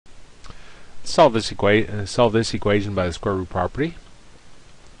solve this equation by the square root property.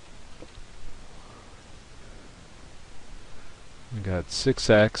 We got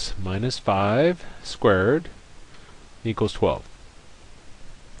 6x minus 5 squared equals 12.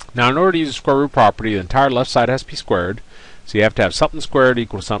 Now, in order to use the square root property, the entire left side has to be squared, so you have to have something squared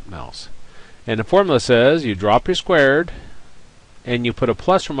equal to something else. And the formula says you drop your squared and you put a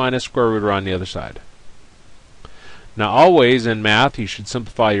plus or minus square root on the other side. Now, always in math, you should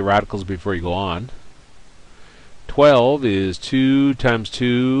simplify your radicals before you go on. 12 is 2 times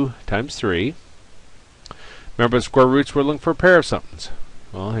 2 times 3. Remember, the square roots, we're looking for a pair of somethings.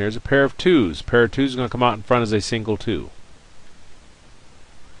 Well, here's a pair of 2's. A pair of 2's is going to come out in front as a single 2.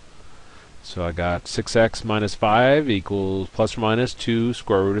 So I got 6x minus 5 equals plus or minus 2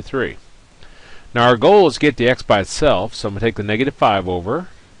 square root of 3. Now, our goal is to get the x by itself, so I'm going to take the negative 5 over,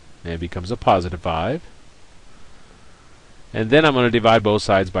 and it becomes a positive 5. And then I'm going to divide both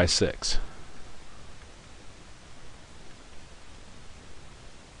sides by 6.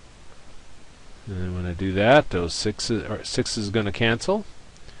 And when I do that, those 6 is going to cancel.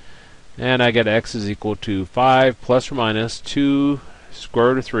 And I get x is equal to 5 plus or minus 2 square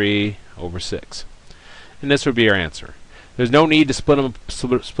root of 3 over 6. And this would be our answer. There's no need to split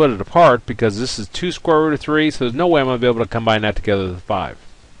it apart because this is 2 square root of 3, so there's no way I'm going to be able to combine that together with 5.